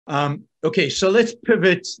Okay, so let's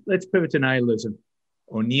pivot. Let's pivot to nihilism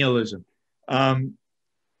or nihilism.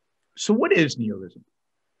 So, what is nihilism?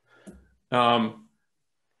 Um,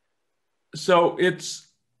 so it's,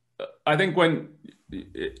 I think when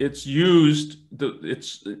it's used,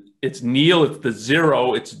 it's nihil, it's the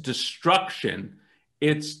zero, it's destruction.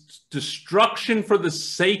 It's destruction for the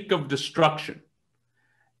sake of destruction.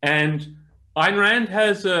 And Ayn Rand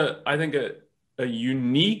has I think, a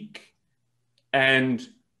unique and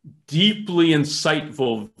deeply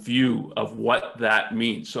insightful view of what that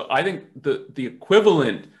means. So I think the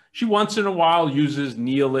equivalent, she once in a while uses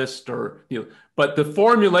nihilist or, but the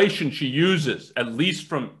formulation she uses, at least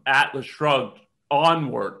from Atlas Shrugged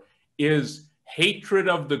onward, is hatred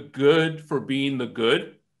of the good for being the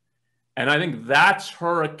good. And I think that's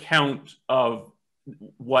her account of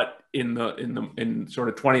what in sort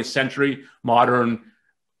of 20th century modern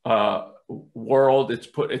world it's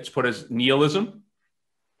put as nihilism.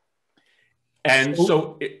 And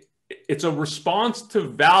so it's a response to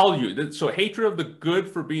value. So hatred of the good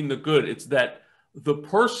for being the good. It's that the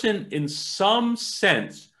person, in some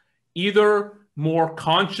sense, either more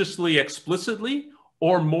consciously, explicitly,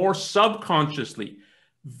 or more subconsciously,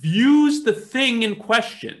 views the thing in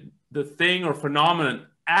question, the thing or phenomenon,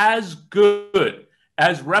 as good,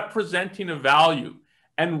 as representing a value.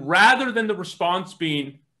 And rather than the response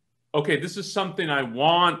being, okay, this is something I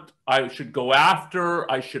want, I should go after,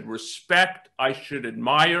 I should respect, I should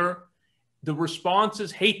admire, the response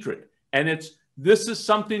is hatred. And it's, this is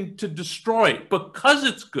something to destroy because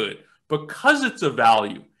it's good, because it's a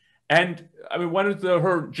value. And I mean, one of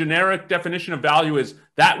her generic definition of value is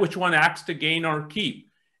that which one acts to gain or keep.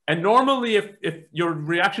 And normally, if your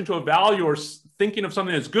reaction to a value or thinking of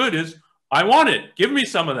something as good is, I want it, give me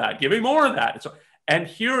some of that, give me more of that. And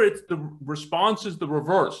here it's the response is the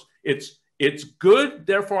reverse. It's good,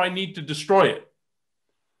 therefore I need to destroy it.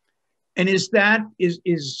 And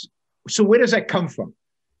so where does that come from?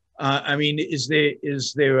 I mean, is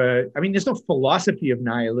there I mean, there's no philosophy of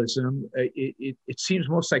nihilism. It seems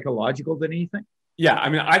more psychological than anything. Yeah, I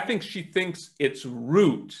mean, I think she thinks its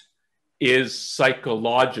root is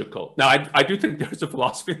psychological. Now, I do think there's a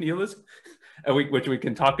philosophy of nihilism, which we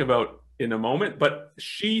can talk about in a moment, but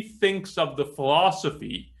she thinks of the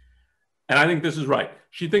philosophy, and I think this is right,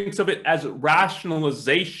 she thinks of it as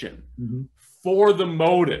rationalization for the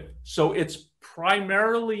motive. So it's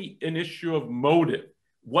primarily an issue of motive.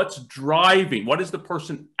 What's driving? What is the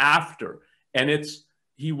person after? And it's,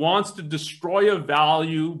 he wants to destroy a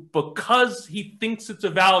value because he thinks it's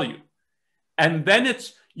a value. And then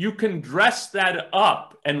you can dress that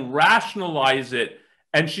up and rationalize it.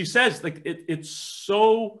 And she says, like, it's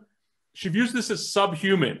so, she views this as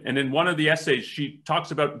subhuman. And in one of the essays, she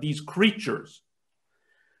talks about these creatures.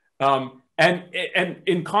 And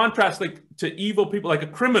in contrast, like, to evil people, like a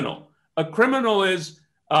criminal is,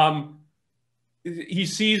 he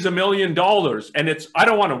sees $1 million and it's, I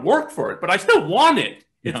don't want to work for it, but I still want it.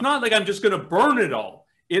 Yeah. It's not like I'm just going to burn it all.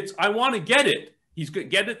 It's, I want to get it. He's going to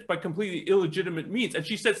get it by completely illegitimate means. And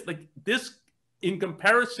she says, like, this, in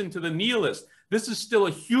comparison to the nihilist, this is still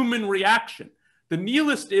a human reaction. The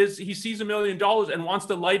nihilist is, he sees $1 million and wants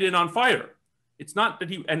to light it on fire. It's not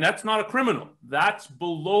that and that's not a criminal. That's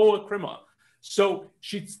below a criminal. So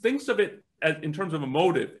she thinks of it as, in terms of a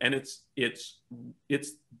motive, and it's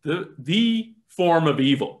the form of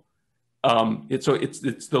evil.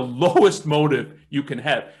 It's the lowest motive you can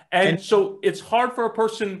have. And so it's hard for a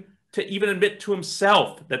person to even admit to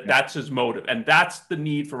himself that that's his motive. And that's the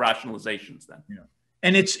need for rationalizations then. Yeah.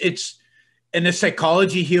 And and the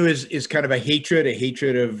psychology here is kind of a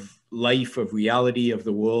hatred of life, of reality, of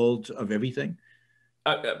the world, of everything.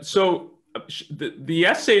 So the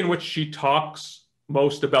essay in which she talks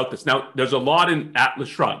most about this, now there's a lot in Atlas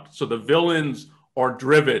Shrugged. So the villains are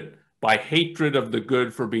driven by hatred of the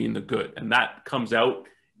good for being the good. And that comes out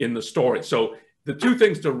in the story. So the two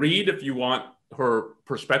things to read if you want her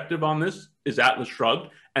perspective on this is Atlas Shrugged,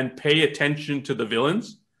 and pay attention to the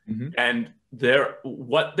villains and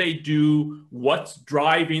what they do, what's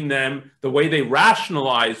driving them, the way they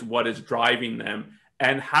rationalize what is driving them,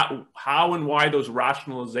 and how and why those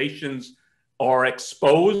rationalizations are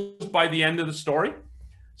exposed by the end of the story.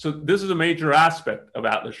 So this is a major aspect of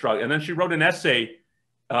Atlas Shrugged. And then she wrote an essay,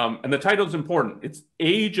 and the title is important. It's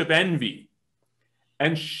Age of Envy.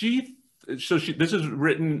 And this is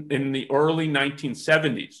written in the early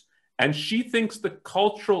 1970s. And she thinks the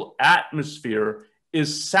cultural atmosphere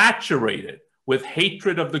is saturated with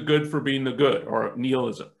hatred of the good for being the good, or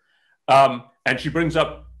nihilism. And she brings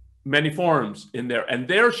up many forms in there. And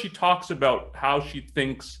there she talks about how she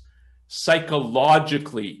thinks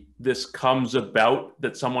psychologically this comes about,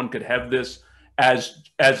 that someone could have this.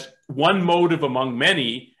 as one motive among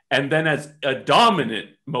many, and then as a dominant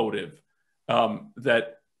motive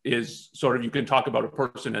that is sort of, you can talk about a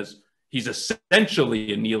person as he's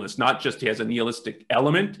essentially a nihilist, not just he has a nihilistic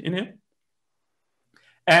element in him.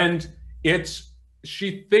 And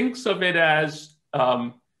she thinks of it as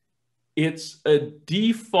it's a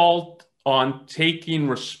default on taking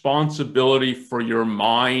responsibility for your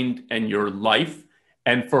mind and your life.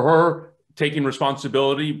 And for her, taking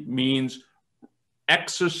responsibility means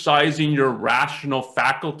exercising your rational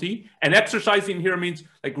faculty. And exercising here means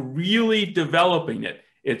like really developing it.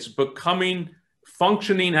 It's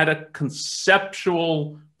functioning at a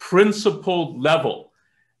conceptual, principled level.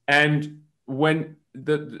 And when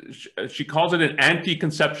she calls it an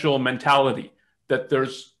anti-conceptual mentality, that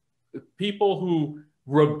there's people who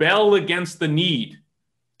rebel against the need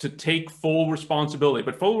to take full responsibility.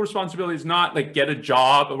 But full responsibility is not like get a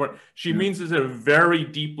job. She means it's at a very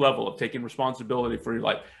deep level of taking responsibility for your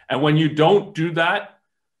life. And when you don't do that,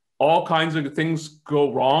 all kinds of things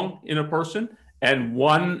go wrong in a person. And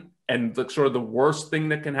sort of the worst thing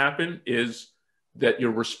that can happen is that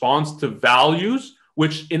your response to values,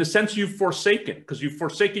 which in a sense you've forsaken, because you've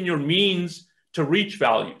forsaken your means to reach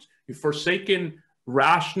values. You've forsaken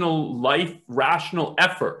rational life, rational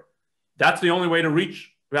effort. That's the only way to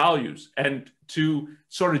reach values. And to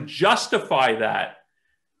sort of justify that,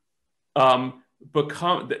 the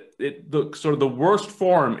worst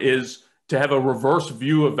form is to have a reverse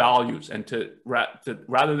view of values, and to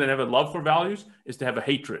rather than have a love for values, is to have a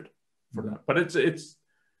hatred for them. But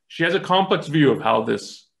she has a complex view of how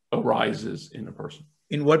this arises in a person.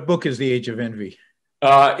 In what book is The Age of Envy?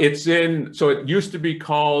 So it used to be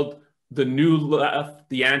called The New Left,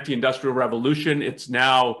 The Anti-Industrial Revolution. It's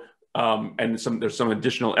now, and there's some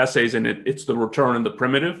additional essays in it, it's The Return of the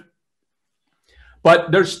Primitive.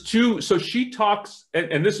 But there's two, so she talks,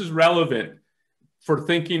 and this is relevant for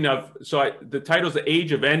thinking of, the title is The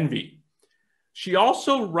Age of Envy. She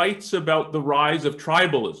also writes about the rise of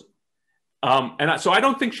tribalism. So I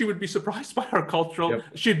don't think she would be surprised by our cultural, Yep.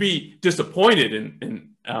 She'd be disappointed in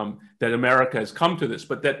that America has come to this,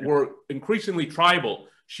 but that we're increasingly tribal.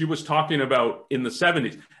 She was talking about in the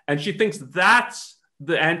 70s. And she thinks that's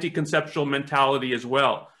the anti-conceptual mentality as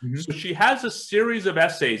well. Mm-hmm. So she has a series of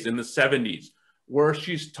essays in the 70s where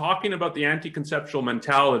she's talking about the anti-conceptual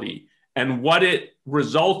mentality and what it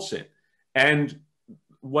results in. And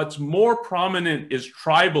what's more prominent is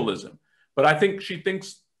tribalism. But I think she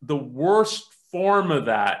thinks the worst form of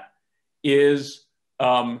that is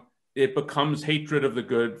it becomes hatred of the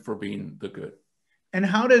good for being the good. And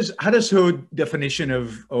how does her definition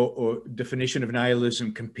of or definition of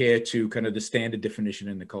nihilism compare to kind of the standard definition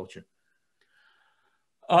in the culture?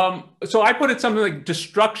 So I put it something like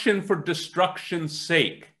destruction for destruction's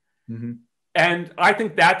sake. Mm-hmm. And I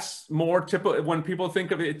think that's more typical when people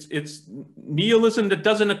think of it, it's nihilism that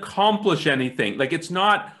doesn't accomplish anything. Like it's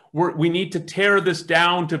not, we need to tear this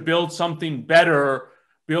down to build something better,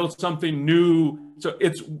 build something new. So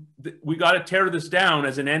we got to tear this down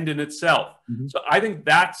as an end in itself. Mm-hmm. So I think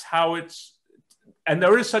that's how it's, and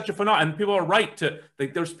there is such a phenomenon, and people are right to,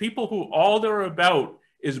 like, there's people who all they're about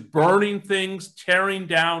is burning things, tearing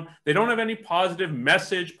down. They don't have any positive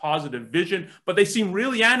message, positive vision, but they seem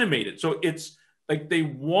really animated. So it's like they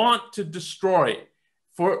want to destroy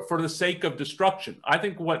for the sake of destruction. I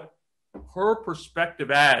think what her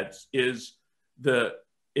perspective adds is the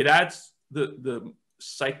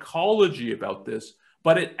psychology about this,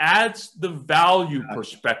 but it adds the value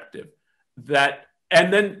perspective that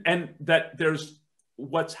there's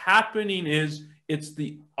what's happening is it's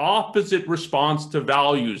the opposite response to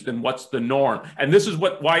values than what's the norm. And this is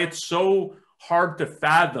why it's so hard to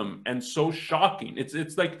fathom and so shocking.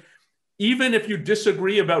 It's like, even if you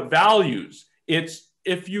disagree about values,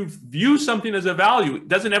 if you view something as a value,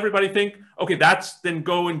 doesn't everybody think, okay, then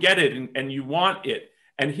go and get it and you want it.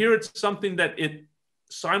 And here it's something that it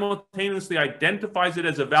simultaneously identifies it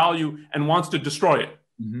as a value and wants to destroy it.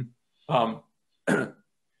 Mm-hmm.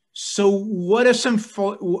 So what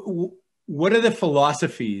are the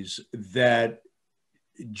philosophies that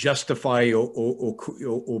justify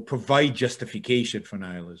or provide justification for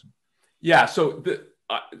nihilism? Yeah, so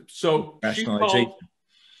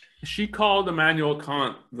she called Immanuel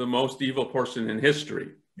Kant the most evil person in history.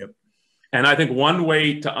 Yep. And I think one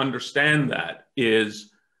way to understand that is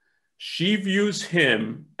she views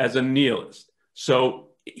him as a nihilist. So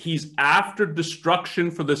he's after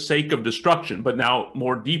destruction for the sake of destruction, but now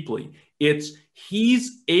more deeply,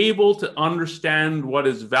 he's able to understand what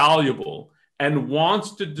is valuable and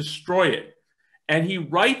wants to destroy it. And he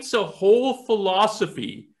writes a whole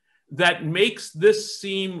philosophy that makes this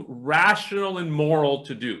seem rational and moral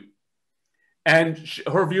to do. And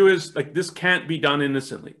her view is like, this can't be done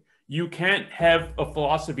innocently. You can't have a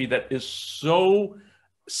philosophy that is so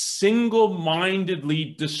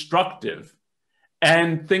single-mindedly destructive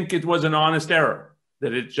and think it was an honest error,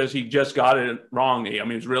 that he just got it wrong. I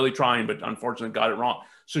mean, he was really trying, but unfortunately got it wrong.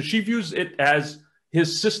 So she views it as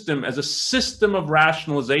his system, as a system of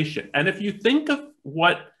rationalization. And if you think of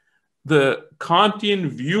what the Kantian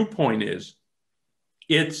viewpoint is,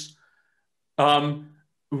 it's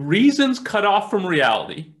reasons cut off from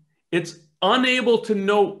reality. It's unable to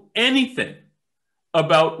know anything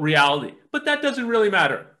about reality, but that doesn't really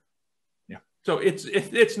matter. Yeah. So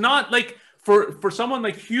it's not like, for someone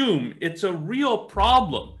like Hume, it's a real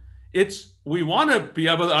problem. We want to be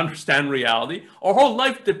able to understand reality. Our whole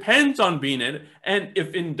life depends on being in it. And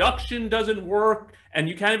if induction doesn't work, and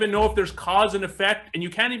you can't even know if there's cause and effect, and you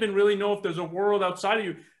can't even really know if there's a world outside of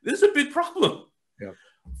you, this is a big problem. Yeah.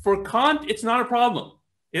 For Kant, it's not a problem.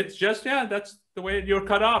 It's just, yeah, that's the way you're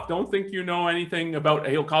cut off. Don't think you know anything about,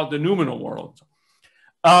 he'll call it the noumenal world.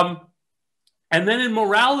 And then in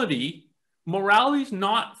morality is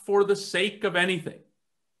not for the sake of anything.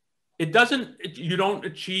 You don't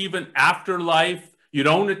achieve an afterlife.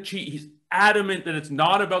 He's adamant that it's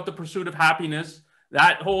not about the pursuit of happiness.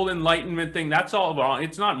 That whole enlightenment thing, that's all wrong.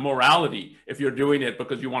 It's not morality if you're doing it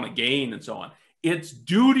because you want to gain and so on. It's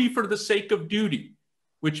duty for the sake of duty,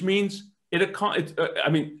 which means I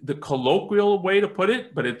mean, the colloquial way to put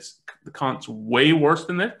it, but Kant's way worse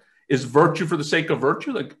than that, is virtue for the sake of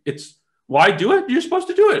virtue. Like, why do it? You're supposed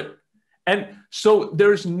to do it. And so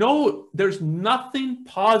there's nothing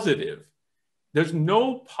positive. There's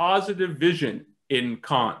no positive vision in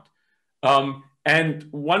Kant. And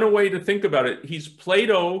one way to think about it, he's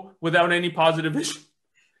Plato without any positive vision.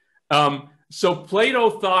 So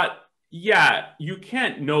Plato thought, yeah, you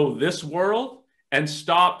can't know this world and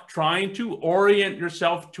stop trying to orient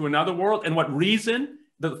yourself to another world. And what reason,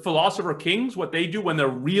 the philosopher kings, what they do when they're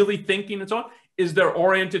really thinking and so on, is they're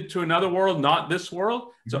oriented to another world, not this world.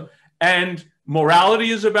 Mm-hmm. So, and morality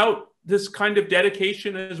is about this kind of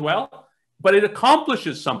dedication as well, but it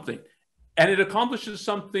accomplishes something. And it accomplishes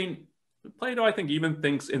something, Plato, I think, even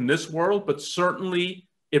thinks in this world, but certainly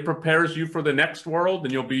it prepares you for the next world.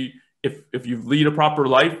 And you'll be, if you lead a proper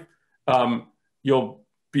life, you'll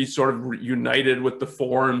be sort of united with the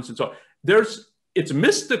forms. And so it's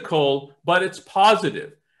mystical, but it's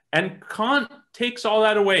positive. And Kant takes all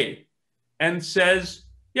that away and says,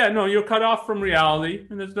 yeah, no, you're cut off from reality,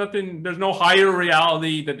 and there's no higher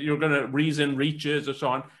reality that you're going to reason reaches or so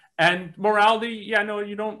on. And morality, yeah, no,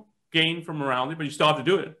 you don't gain from morality, but you still have to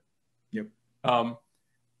do it. Yep.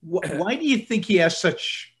 Why do you think he has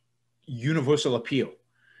such universal appeal?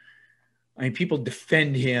 I mean, people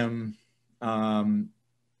defend him, and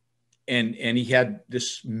he had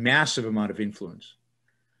this massive amount of influence.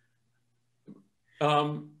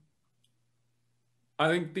 I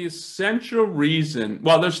think the essential reason,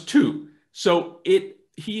 well, there's two. So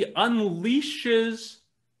he unleashes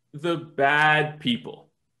the bad people.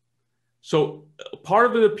 So part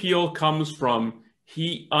of the appeal comes from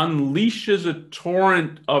he unleashes a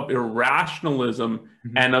torrent of irrationalism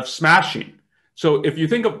and of smashing. So if you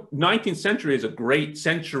think of 19th century as a great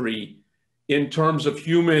century in terms of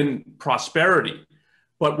human prosperity,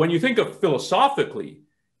 but when you think of philosophically,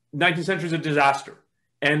 19th century is a disaster.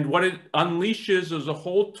 And what it unleashes is a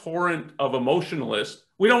whole torrent of emotionalists.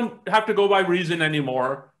 We don't have to go by reason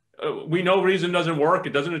anymore. We know reason doesn't work.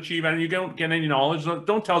 It doesn't achieve any, you don't get any knowledge.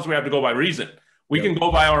 Don't tell us we have to go by reason. We can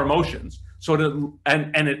go by our emotions. So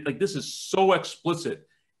this is so explicit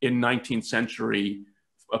in 19th century,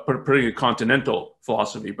 particularly continental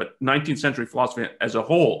philosophy, but 19th century philosophy as a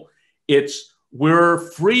whole, we're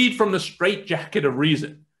freed from the straitjacket of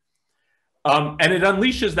reason. And it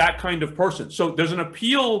unleashes that kind of person. So there's an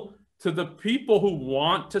appeal to the people who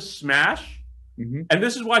want to smash. And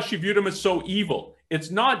this is why she viewed him as so evil. It's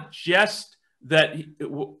not just that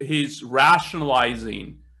he's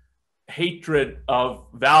rationalizing hatred of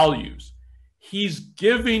values. He's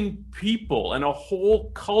giving people and a whole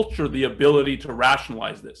culture the ability to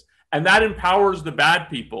rationalize this. And that empowers the bad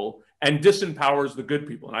people and disempowers the good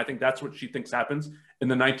people. And I think that's what she thinks happens in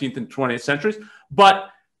the 19th and 20th centuries. But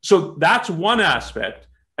so that's one aspect.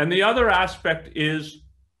 And the other aspect is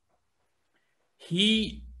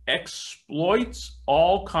he exploits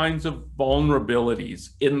all kinds of vulnerabilities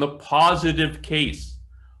in the positive case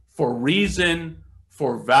for reason,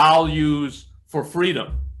 for values, for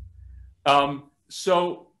freedom. This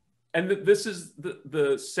is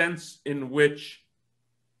the sense in which,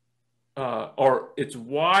 or it's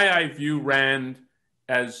why I view Rand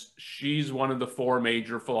as she's one of the four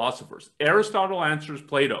major philosophers. Aristotle answers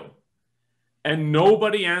Plato, and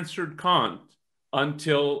nobody answered Kant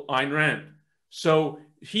until Ayn Rand. So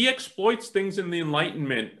he exploits things in the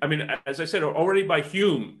Enlightenment. I mean, as I said, already by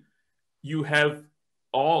Hume, you have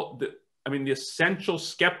the essential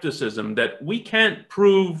skepticism that we can't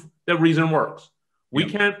prove that reason works. We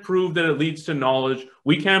can't prove that it leads to knowledge.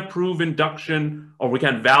 We can't prove induction, or we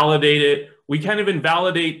can't validate it. We can't even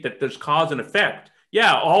validate that there's cause and effect.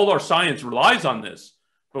 Yeah, all our science relies on this,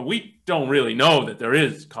 but we don't really know that there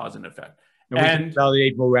is cause and effect. And we can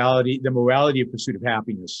validate morality, the morality of pursuit of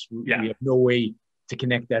happiness. We have no way to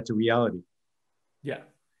connect that to reality. Yeah.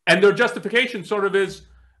 And their justification sort of is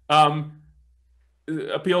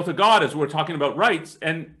appeal to God, as we're talking about rights.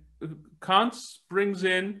 And Kant brings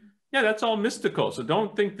in, that's all mystical. So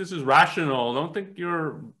don't think this is rational. Don't think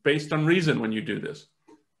you're based on reason when you do this.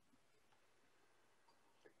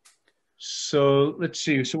 So let's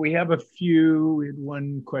see. So we have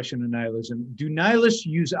one question on nihilism. Do nihilists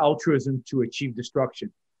use altruism to achieve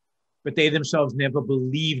destruction, but they themselves never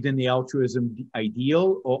believed in the altruism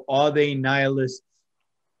ideal? Or are they nihilists?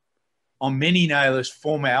 Are many nihilists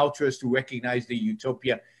former altruists who recognize the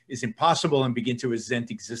utopia is impossible and begin to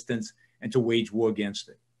resent existence and to wage war against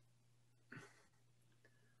it?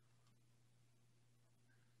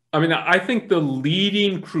 I mean, I think the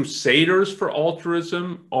leading crusaders for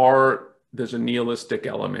altruism there's a nihilistic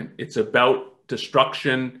element. It's about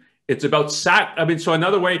destruction. It's about so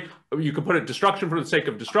another way you could put it, destruction for the sake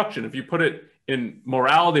of destruction. If you put it in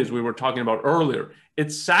morality, as we were talking about earlier,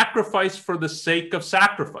 it's sacrifice for the sake of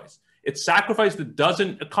sacrifice. It's sacrifice that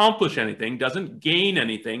doesn't accomplish anything, doesn't gain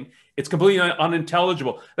anything. It's completely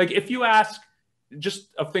unintelligible. Like if you ask,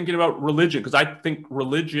 just of thinking about religion, because I think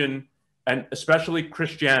religion, and especially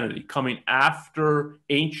Christianity, coming after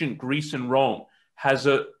ancient Greece and Rome, has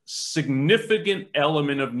a significant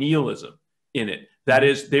element of nihilism in it. That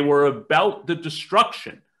is, they were about the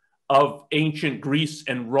destruction of ancient Greece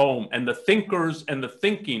and Rome and the thinkers and the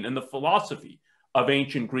thinking and the philosophy of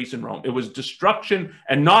ancient Greece and Rome. It was destruction,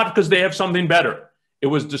 and not because they have something better. It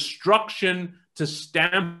was destruction to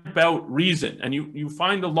stamp out reason. And you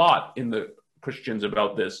find a lot in the Christians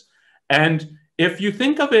about this. And if you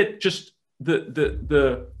think of it, just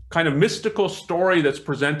the kind of mystical story that's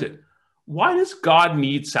presented, why does God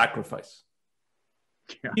need sacrifice?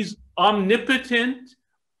 Yeah. He's omnipotent,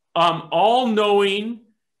 all-knowing.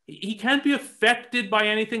 He can't be affected by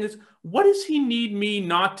anything. What does he need me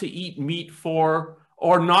not to eat meat for,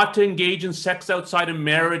 or not to engage in sex outside of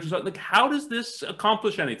marriage? Like, how does this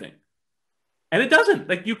accomplish anything? And it doesn't.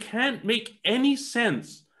 Like, you can't make any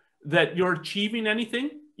sense that you're achieving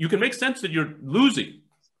anything. You can make sense that you're losing.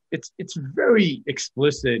 It's very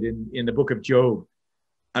explicit in the book of Job.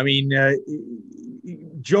 I mean,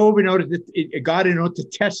 Job, God, in order to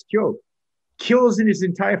test Job, kills in his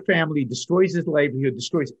entire family, destroys his livelihood,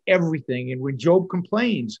 destroys everything. And when Job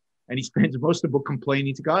complains, and he spends most of the book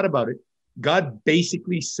complaining to God about it, God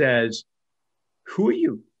basically says, who are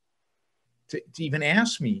you to even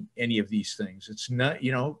ask me any of these things? It's not,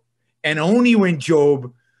 and only when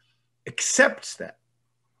Job accepts that,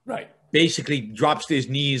 right, basically drops to his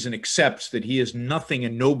knees and accepts that he is nothing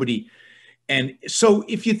and nobody. And so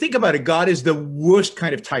if you think about it, God is the worst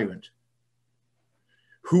kind of tyrant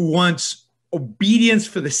who wants obedience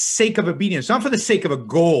for the sake of obedience, not for the sake of a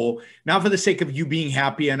goal, not for the sake of you being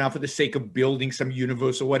happy, and not for the sake of building some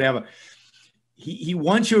universe or whatever. He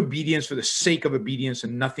wants your obedience for the sake of obedience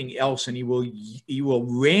and nothing else. And he will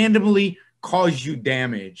randomly cause you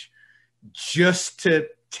damage just to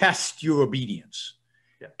test your obedience.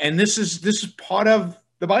 Yeah. And this is part of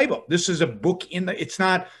the Bible. This is a book it's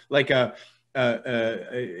not like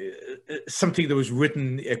something that was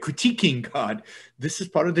written critiquing God. This is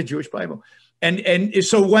part of the Jewish Bible. And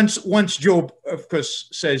so once Job, of course,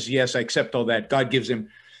 says, yes, I accept all that, God gives him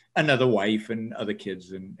another wife and other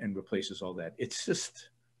kids and replaces all that. It's just,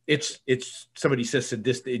 it's somebody says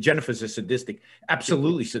sadistic. Jennifer says sadistic,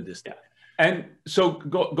 absolutely sadistic. Yeah. And so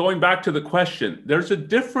going back to the question, there's a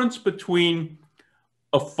difference between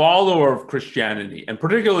a follower of Christianity, and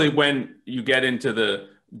particularly when you get into the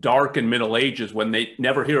dark and Middle Ages, when they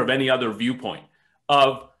never hear of any other viewpoint,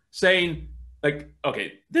 of saying, like,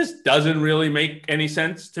 okay, this doesn't really make any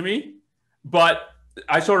sense to me, but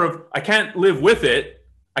I can't live with it.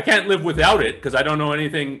 I can't live without it because I don't know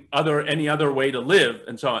any other way to live,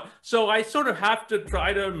 and so on. So I sort of have to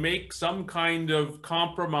try to make some kind of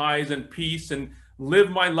compromise and peace and live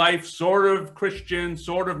my life sort of Christian,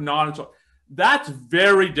 sort of not, and so on. That's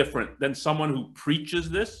very different than someone who preaches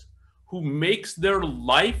this, who makes their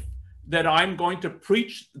life that I'm going to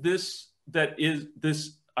preach this, that is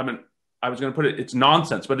this, I mean, I was going to put it, it's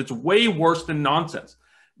nonsense, but it's way worse than nonsense.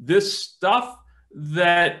 This stuff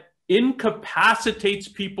that incapacitates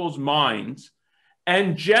people's minds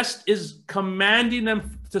and just is commanding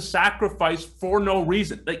them to sacrifice for no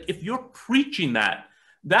reason. Like, if you're preaching that,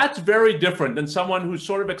 that's very different than someone who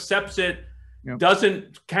sort of accepts it,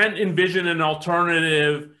 can't envision an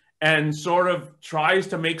alternative, and sort of tries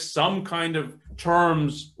to make some kind of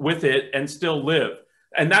terms with it and still live.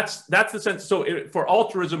 And that's the sense. So for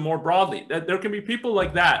altruism more broadly, that there can be people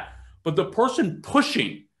like that, but the person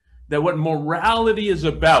pushing that what morality is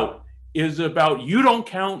about you don't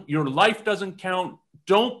count, your life doesn't count,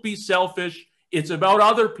 don't be selfish, it's about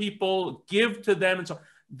other people, give to them, and so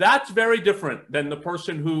that's very different than the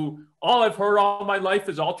person who, all I've heard all my life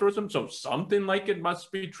is altruism, so something like it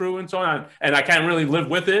must be true, and so on, and I can't really live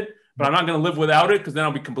with it, but I'm not going to live without it because then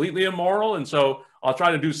I'll be completely immoral, and so I'll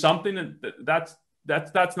try to do something, and that's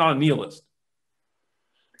not a nihilist.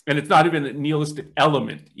 And it's not even a nihilistic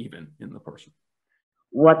element even in the person.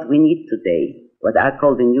 What we need today, what I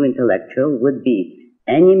call the new intellectual, would be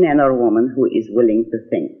any man or woman who is willing to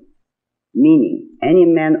think. Meaning, any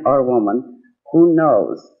man or woman who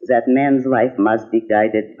knows that man's life must be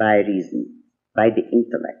guided by reason, by the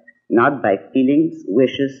intellect, not by feelings,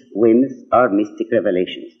 wishes, whims, or mystic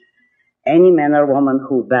revelations. Any man or woman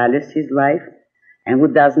who values his life and who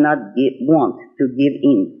does not want to give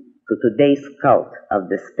in to today's cult of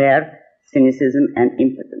despair, cynicism, and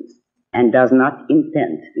impotence, and does not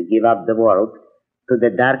intend to give up the world to the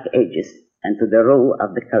dark ages and to the rule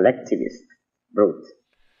of the collectivist brute.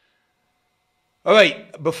 All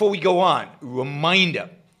right, before we go on, reminder,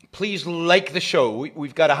 please like the show.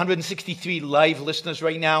 We've got 163 live listeners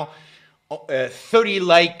right now, 30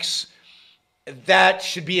 likes. That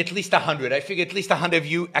should be at least 100. I figure at least 100 of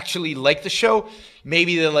you actually like the show.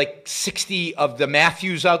 Maybe there are like 60 of the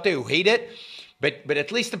Matthews out there who hate it. But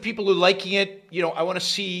at least the people who are liking it, you know, I want to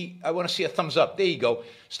see a thumbs up. There you go.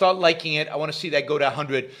 Start liking it. I want to see that go to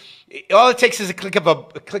 100. All it takes is a click of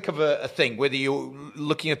a thing, whether you're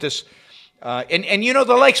looking at this. And you know,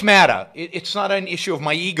 the likes matter. It's not an issue of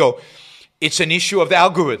my ego. It's an issue of the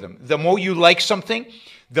algorithm. The more you like something,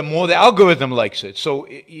 the more the algorithm likes it. So,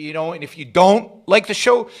 you know, and if you don't like the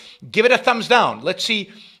show, give it a thumbs down. Let's see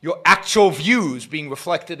your actual views being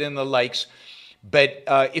reflected in the likes. But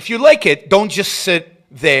if you like it, don't just sit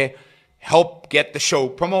there. Help get the show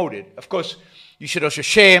promoted. Of course, you should also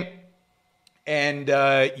share. And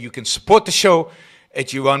you can support the show at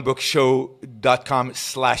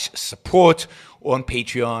yaronbrookshow.com/support, or on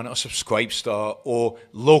Patreon or Subscribestar or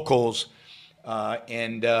Locals,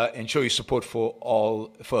 and show your support for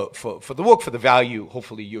the work, for the value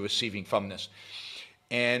hopefully you're receiving from this.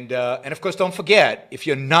 And of course, don't forget, if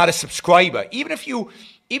you're not a subscriber, even if you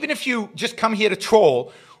just come here to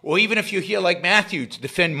troll, or even if you're here like Matthew to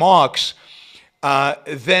defend Marx,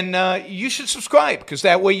 then you should subscribe, because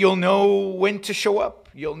that way you'll know when to show up.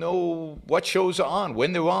 You'll know what shows are on,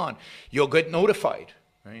 when they're on. You'll get notified,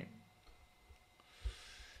 right?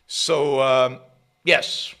 So,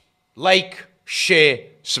 yes, like, share,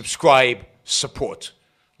 subscribe, support.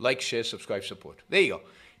 Like, share, subscribe, support. There you go.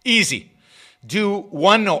 Easy. Do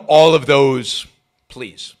one or all of those,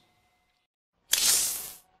 please.